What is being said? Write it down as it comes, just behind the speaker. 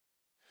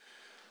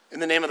In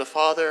the name of the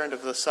Father, and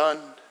of the Son,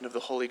 and of the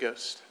Holy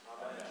Ghost.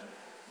 Amen.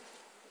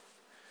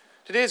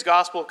 Today's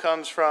gospel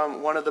comes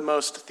from one of the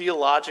most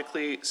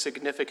theologically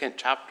significant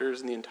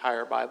chapters in the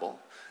entire Bible,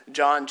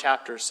 John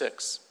chapter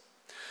 6.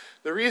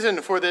 The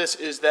reason for this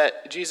is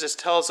that Jesus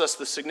tells us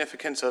the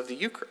significance of the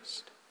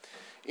Eucharist.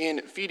 In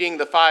feeding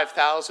the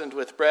 5,000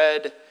 with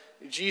bread,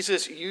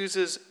 Jesus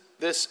uses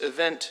this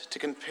event to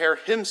compare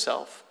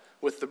himself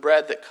with the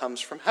bread that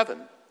comes from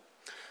heaven,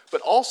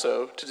 but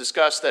also to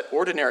discuss that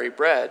ordinary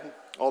bread,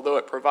 although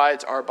it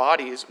provides our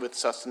bodies with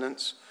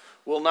sustenance,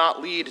 will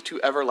not lead to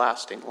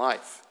everlasting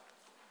life.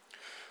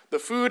 The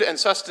food and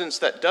sustenance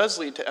that does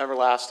lead to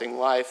everlasting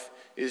life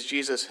is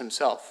Jesus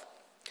himself.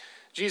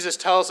 Jesus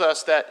tells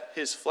us that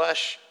his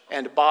flesh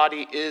and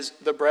body is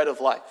the bread of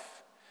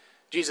life.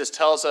 Jesus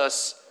tells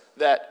us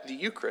that the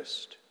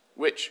Eucharist,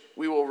 which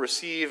we will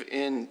receive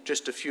in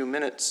just a few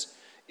minutes,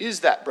 is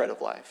that bread of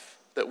life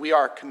that we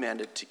are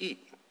commanded to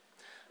eat.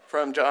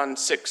 From John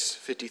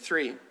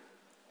 6:53.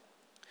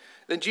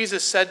 Then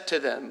Jesus said to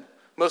them,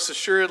 "Most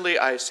assuredly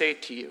I say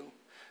to you,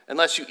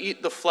 unless you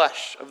eat the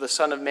flesh of the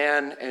Son of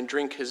Man and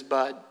drink his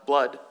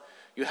blood,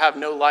 you have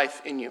no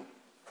life in you."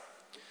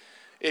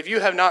 If you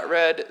have not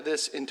read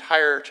this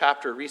entire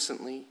chapter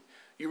recently,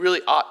 you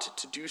really ought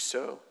to do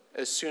so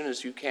as soon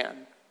as you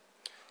can.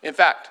 In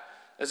fact,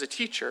 as a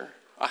teacher,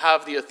 I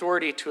have the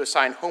authority to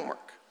assign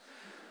homework.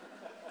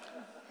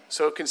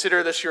 So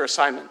consider this your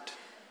assignment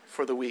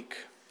for the week.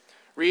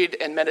 Read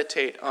and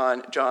meditate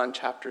on John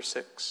chapter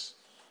 6.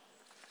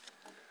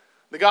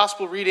 The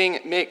gospel reading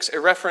makes a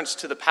reference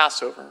to the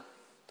Passover.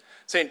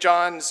 St.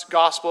 John's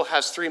gospel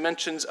has 3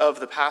 mentions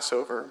of the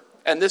Passover,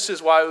 and this is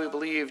why we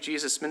believe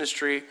Jesus'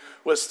 ministry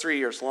was 3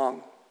 years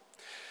long.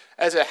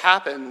 As it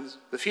happens,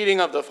 the feeding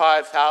of the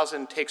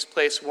 5,000 takes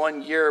place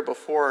 1 year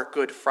before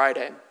Good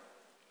Friday.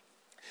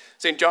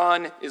 St.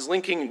 John is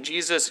linking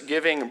Jesus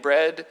giving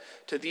bread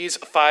to these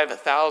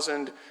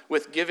 5,000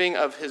 with giving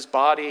of his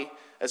body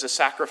as a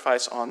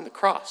sacrifice on the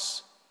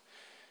cross.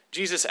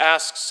 Jesus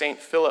asks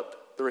St. Philip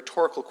the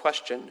rhetorical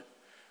question,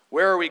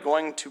 where are we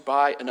going to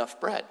buy enough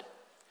bread?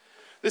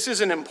 This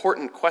is an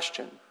important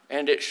question,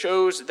 and it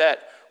shows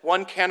that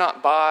one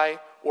cannot buy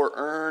or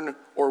earn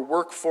or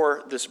work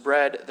for this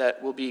bread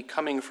that will be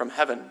coming from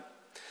heaven.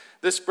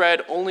 This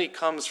bread only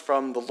comes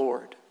from the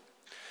Lord.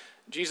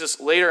 Jesus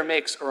later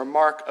makes a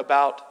remark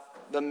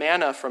about the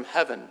manna from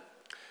heaven,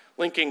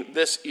 linking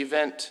this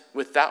event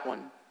with that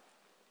one.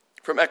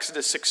 From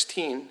Exodus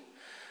 16,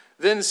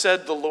 "Then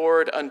said the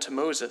Lord unto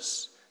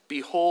Moses,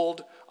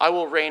 Behold, I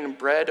will rain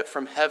bread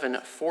from heaven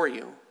for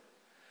you."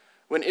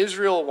 When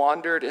Israel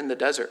wandered in the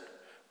desert,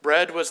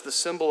 bread was the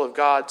symbol of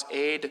God's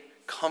aid,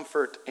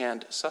 comfort,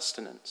 and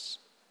sustenance.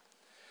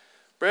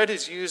 Bread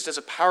is used as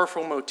a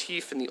powerful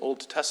motif in the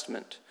Old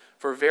Testament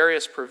for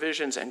various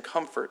provisions and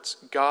comforts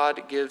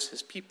God gives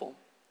his people.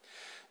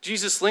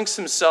 Jesus links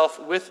himself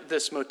with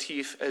this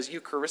motif as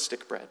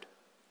Eucharistic bread.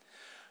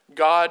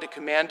 God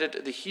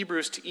commanded the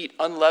Hebrews to eat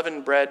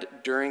unleavened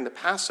bread during the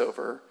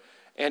Passover,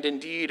 and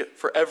indeed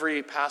for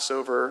every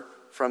Passover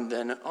from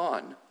then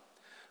on.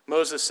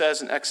 Moses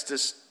says in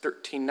Exodus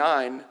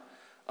 13:9,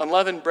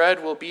 "Unleavened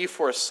bread will be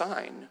for a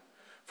sign,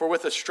 for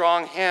with a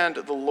strong hand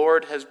the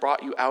Lord has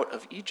brought you out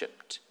of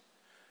Egypt."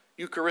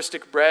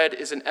 Eucharistic bread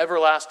is an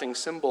everlasting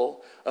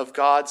symbol of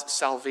God's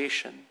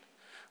salvation,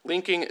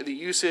 linking the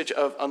usage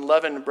of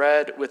unleavened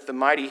bread with the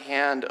mighty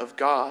hand of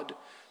God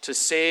to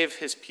save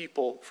his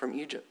people from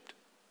Egypt.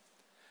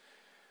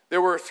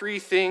 There were 3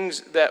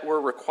 things that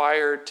were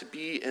required to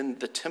be in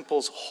the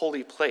temple's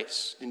holy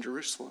place in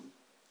Jerusalem: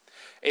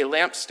 a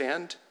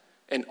lampstand,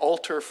 an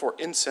altar for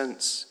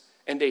incense,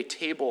 and a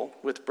table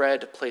with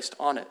bread placed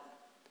on it.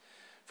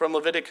 From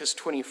Leviticus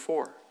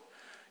 24,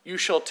 "You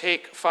shall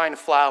take fine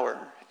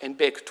flour and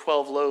bake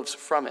 12 loaves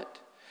from it,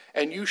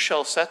 and you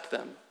shall set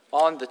them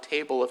on the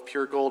table of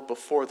pure gold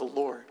before the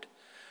Lord.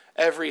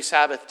 Every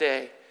Sabbath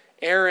day,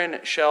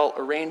 Aaron shall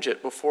arrange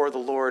it before the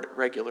Lord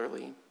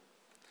regularly."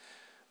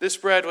 This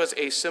bread was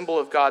a symbol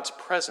of God's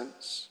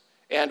presence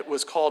and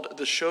was called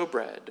the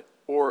showbread,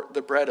 or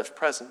the bread of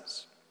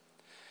presence.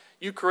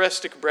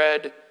 Eucharistic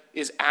bread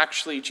is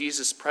actually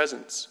Jesus'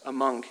 presence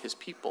among his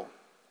people.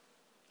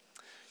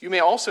 You may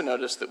also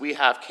notice that we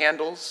have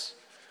candles,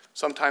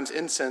 sometimes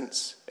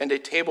incense, and a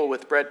table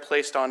with bread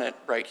placed on it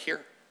right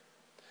here.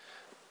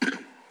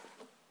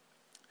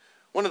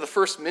 One of the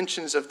first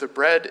mentions of the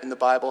bread in the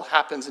Bible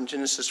happens in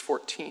Genesis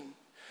 14,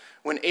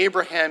 when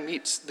Abraham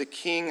meets the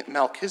king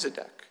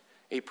Melchizedek,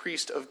 a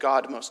priest of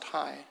God Most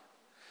High.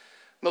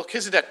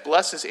 Melchizedek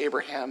blesses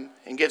Abraham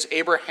and gives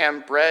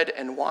Abraham bread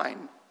and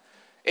wine.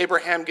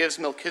 Abraham gives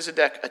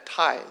Melchizedek a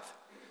tithe,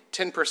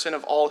 10%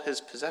 of all his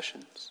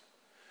possessions.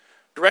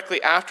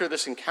 Directly after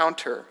this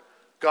encounter,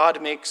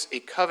 God makes a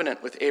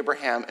covenant with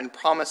Abraham and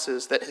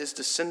promises that his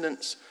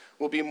descendants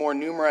will be more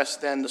numerous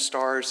than the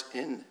stars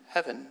in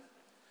heaven.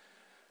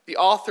 The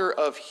author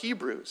of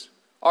Hebrews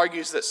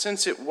argues that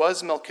since it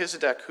was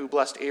Melchizedek who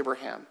blessed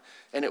Abraham,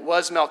 and it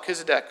was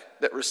Melchizedek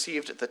that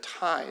received the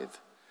tithe,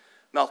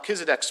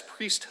 Melchizedek's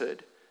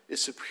priesthood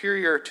is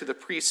superior to the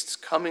priests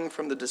coming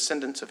from the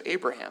descendants of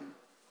Abraham.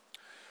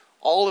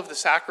 all of the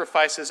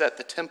sacrifices at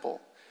the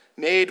temple,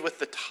 made with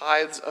the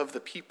tithes of the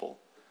people,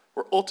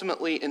 were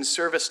ultimately in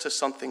service to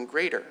something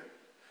greater.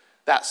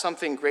 That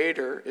something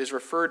greater is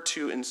referred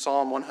to in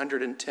Psalm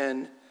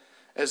 110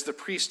 as the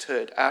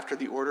priesthood after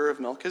the order of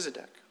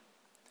Melchizedek.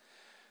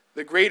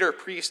 The greater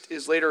priest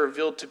is later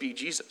revealed to be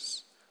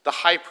Jesus, the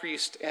high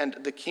priest and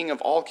the king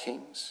of all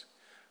kings,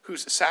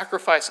 whose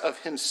sacrifice of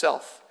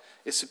himself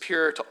is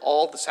superior to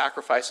all the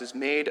sacrifices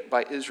made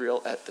by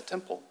Israel at the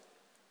temple.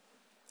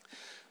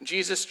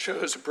 Jesus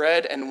chose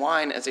bread and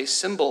wine as a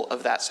symbol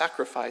of that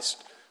sacrifice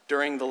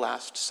during the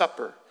Last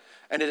Supper,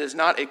 and it is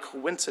not a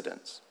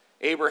coincidence.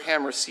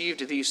 Abraham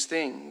received these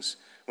things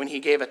when he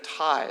gave a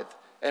tithe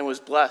and was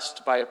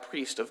blessed by a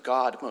priest of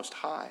God Most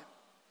High.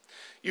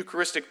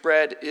 Eucharistic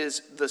bread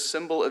is the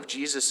symbol of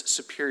Jesus'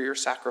 superior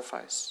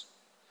sacrifice.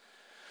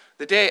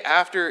 The day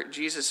after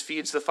Jesus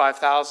feeds the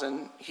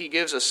 5,000, he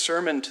gives a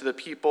sermon to the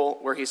people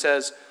where he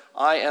says,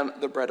 "I am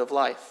the bread of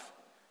life."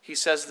 He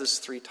says this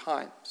 3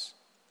 times.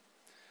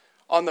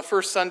 On the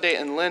first Sunday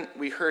in Lent,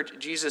 we heard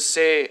Jesus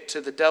say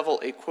to the devil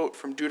a quote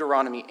from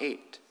Deuteronomy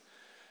 8.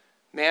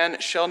 "Man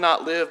shall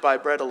not live by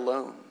bread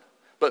alone,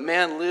 but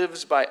man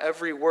lives by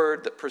every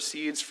word that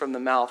proceeds from the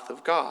mouth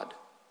of God."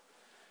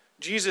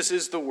 Jesus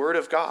is the Word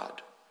of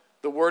God.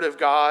 The Word of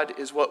God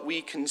is what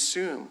we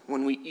consume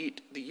when we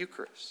eat the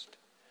Eucharist.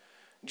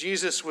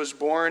 Jesus was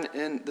born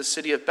in the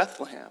city of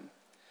Bethlehem,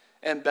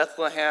 and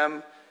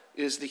Bethlehem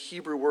is the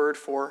Hebrew word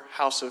for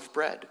house of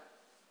bread.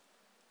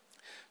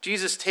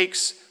 Jesus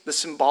takes the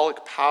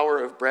symbolic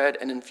power of bread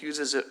and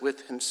infuses it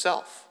with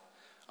himself.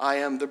 "I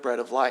am the bread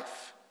of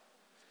life."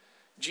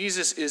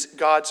 Jesus is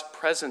God's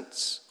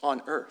presence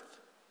on earth,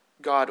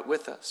 God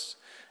with us.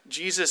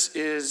 Jesus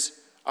is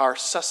our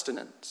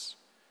sustenance.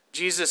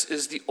 Jesus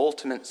is the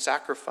ultimate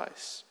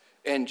sacrifice,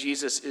 and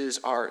Jesus is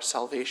our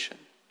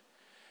salvation.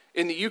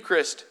 In the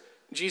Eucharist,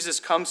 Jesus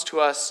comes to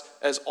us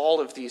as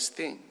all of these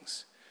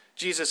things.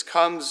 Jesus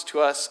comes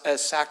to us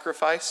as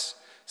sacrifice,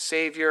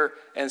 Savior,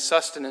 and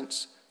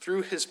sustenance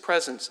through his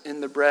presence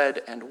in the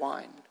bread and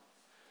wine.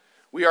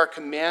 We are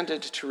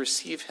commanded to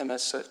receive him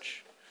as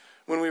such.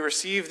 When we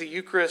receive the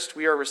Eucharist,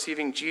 we are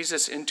receiving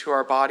Jesus into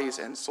our bodies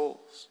and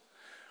souls.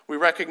 We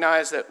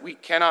recognize that we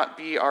cannot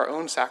be our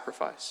own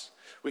sacrifice.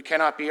 We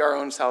cannot be our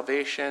own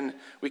salvation.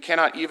 We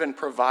cannot even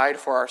provide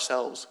for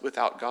ourselves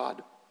without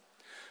God.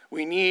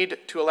 We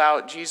need to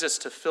allow Jesus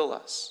to fill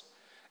us.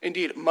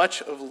 Indeed,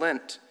 much of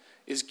Lent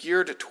is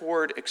geared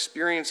toward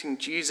experiencing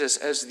Jesus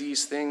as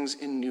these things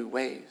in new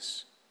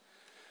ways.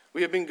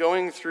 We have been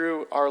going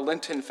through our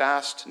Lenten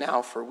fast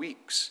now for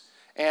weeks,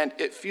 and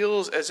it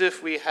feels as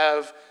if we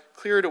have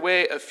cleared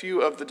away a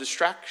few of the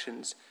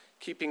distractions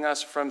keeping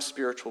us from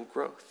spiritual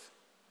growth.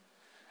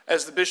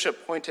 As the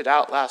bishop pointed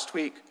out last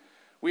week,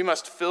 we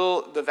must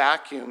fill the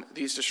vacuum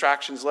these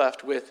distractions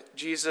left with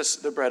Jesus,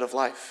 the bread of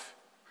life.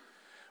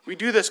 We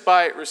do this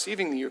by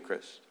receiving the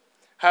Eucharist.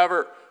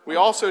 However, we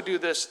also do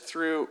this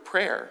through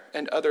prayer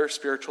and other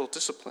spiritual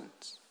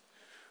disciplines.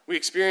 We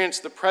experience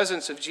the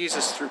presence of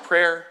Jesus through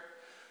prayer.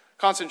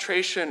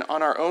 Concentration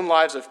on our own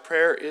lives of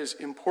prayer is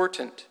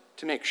important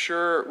to make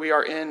sure we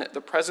are in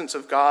the presence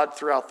of God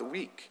throughout the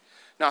week,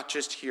 not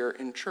just here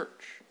in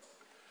church.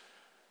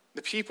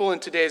 The people in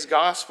today's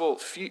gospel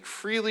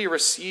freely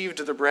received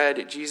the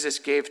bread Jesus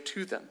gave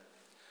to them,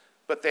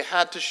 but they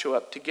had to show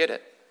up to get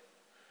it.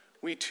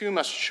 We too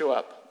must show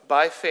up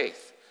by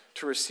faith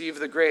to receive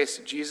the grace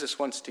Jesus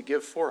wants to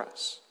give for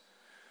us.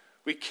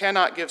 We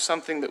cannot give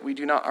something that we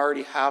do not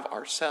already have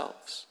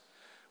ourselves.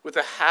 With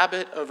a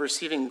habit of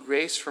receiving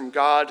grace from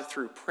God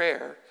through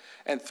prayer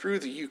and through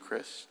the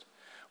Eucharist,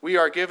 we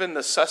are given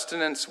the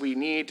sustenance we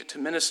need to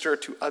minister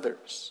to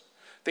others.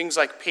 Things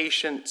like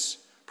patience,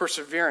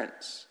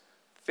 perseverance,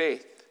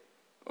 faith,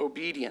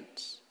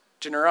 obedience,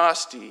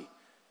 generosity,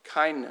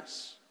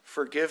 kindness,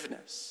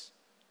 forgiveness,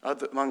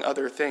 among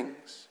other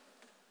things.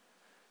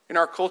 In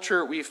our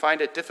culture, we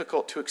find it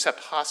difficult to accept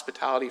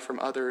hospitality from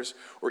others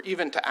or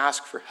even to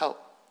ask for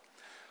help.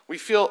 We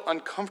feel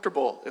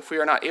uncomfortable if we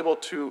are not able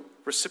to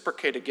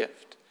reciprocate a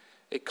gift,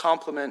 a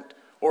compliment,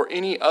 or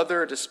any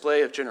other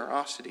display of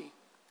generosity.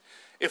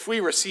 If we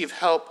receive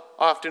help,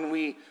 often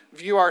we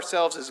view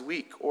ourselves as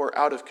weak or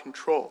out of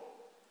control.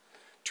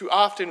 Too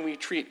often we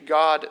treat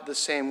God the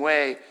same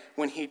way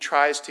when he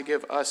tries to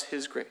give us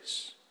his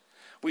grace.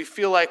 We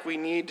feel like we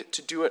need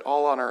to do it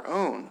all on our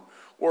own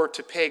or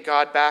to pay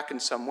God back in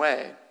some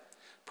way,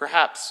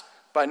 perhaps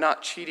by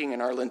not cheating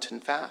in our Lenten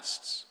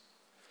fasts.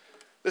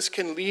 This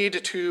can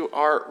lead to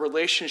our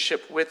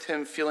relationship with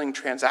him feeling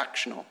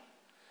transactional.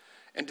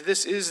 And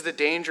this is the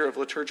danger of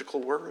liturgical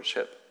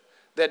worship,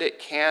 that it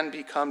can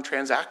become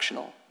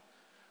transactional.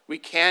 We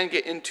can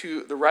get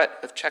into the rut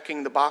of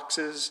checking the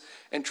boxes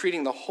and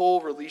treating the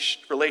whole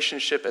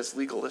relationship as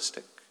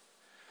legalistic.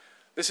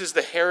 This is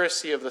the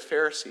heresy of the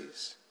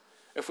Pharisees.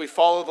 If we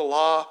follow the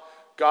law,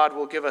 God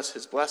will give us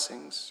his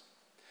blessings.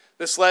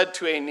 This led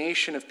to a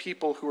nation of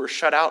people who were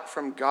shut out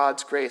from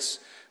God's grace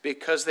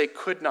because they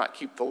could not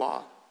keep the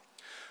law.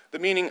 The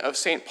meaning of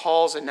St.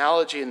 Paul's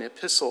analogy in the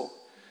epistle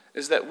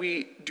is that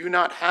we do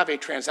not have a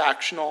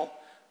transactional,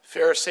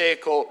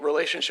 Pharisaical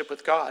relationship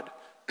with God.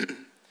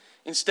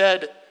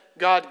 Instead,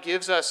 God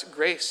gives us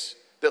grace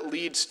that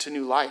leads to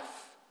new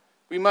life.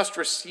 We must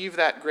receive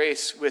that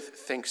grace with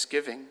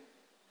thanksgiving.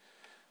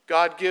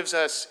 God gives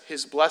us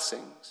his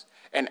blessings,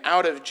 and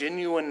out of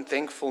genuine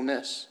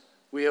thankfulness,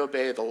 we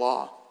obey the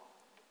law.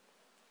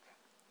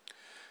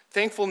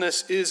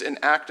 Thankfulness is an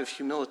act of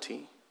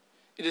humility.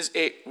 It is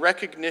a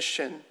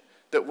recognition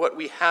that what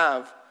we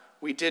have,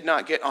 we did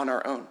not get on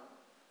our own.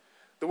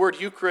 The word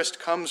Eucharist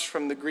comes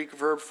from the Greek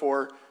verb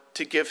for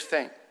to give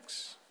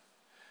thanks.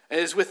 And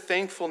it is with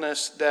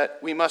thankfulness that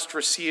we must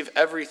receive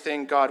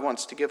everything God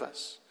wants to give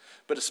us,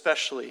 but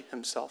especially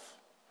himself.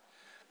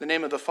 In the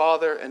name of the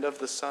Father, and of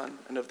the Son,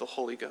 and of the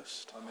Holy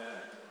Ghost. Amen.